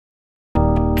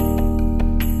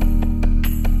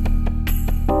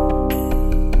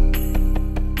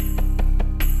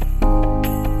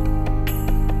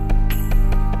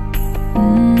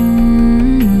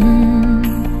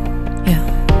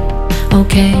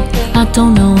okay. I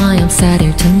don't know why I'm sat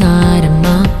here tonight in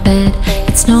my bed.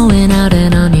 It's snowing out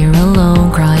and I'm here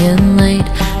alone, crying late.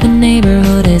 The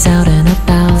neighborhood is out and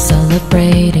about,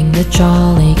 celebrating the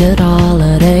jolly good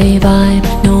holiday vibe.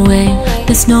 No way,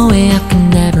 there's no way I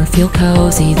can ever feel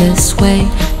cozy this way.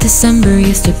 December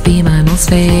used to be my most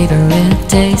favorite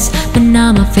days, but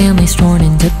now my family's torn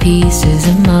into pieces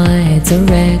and my head's a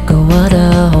wreck. Oh, what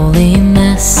a holy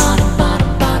mess.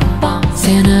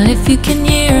 Santa, if you can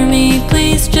hear me,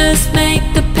 please just make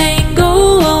the pain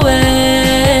go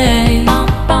away.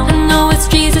 I know it's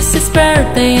Jesus'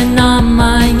 birthday and not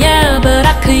mine, yeah, but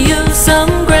I could use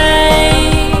some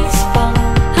grace.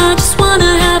 I just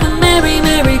wanna have a merry,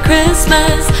 merry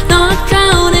Christmas, not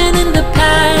drowning in the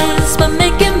past, but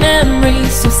making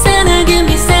memories. So Santa, give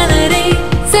me sanity,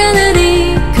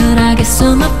 sanity. Could I get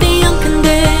some of the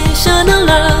unconditional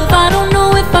love? I don't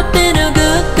know if I've been a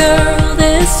good girl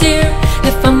this year.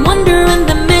 If I'm wondering,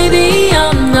 then maybe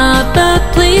I'm not. But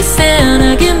please,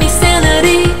 Santa, give me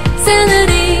sanity,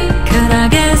 sanity. Could I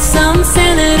get some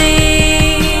sanity?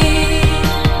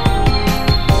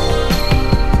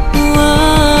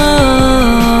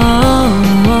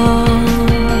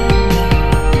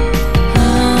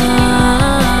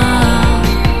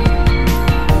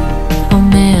 Oh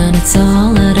man, it's a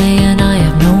holiday and I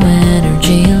have no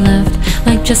energy left.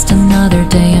 Like just another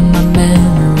day in my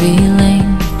memory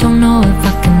lane. Don't know if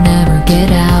I can ever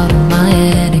get out of my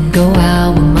head and go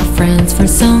out with my friends for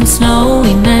some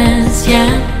snowy mess.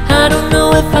 Yeah, I don't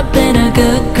know if I've been a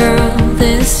good girl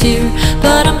this year,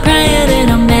 but I'm praying in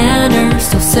a manner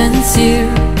so sincere.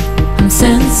 I'm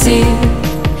sincere,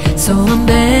 so I'm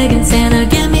begging Santa,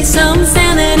 give me some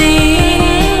sanity.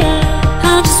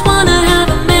 I just wanna have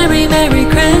a merry, merry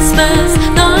Christmas,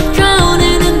 not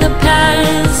drowning in the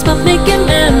past, but making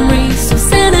memories. So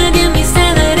Santa, give me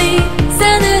sanity,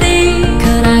 sanity.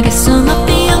 Could I get some of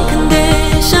the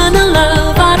unconditional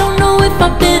love? I don't know if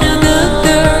I've been a good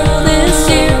girl this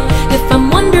year. If I'm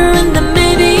wondering, then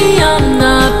maybe I'm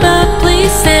not. But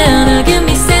please, Santa, give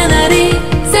me sanity,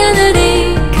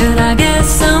 sanity. Could I get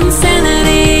some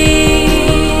sanity?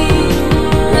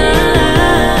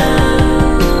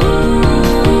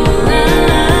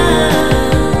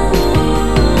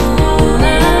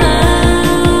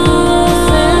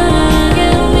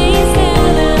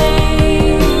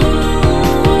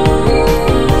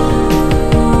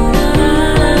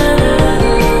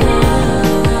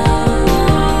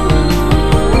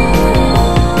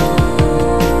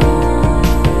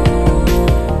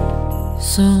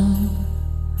 So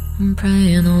I'm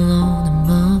praying alone in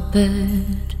my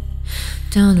bed,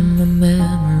 down in my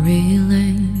memory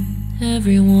lane.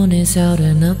 Everyone is out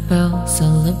and about,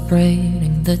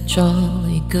 celebrating the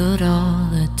jolly good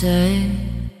holiday.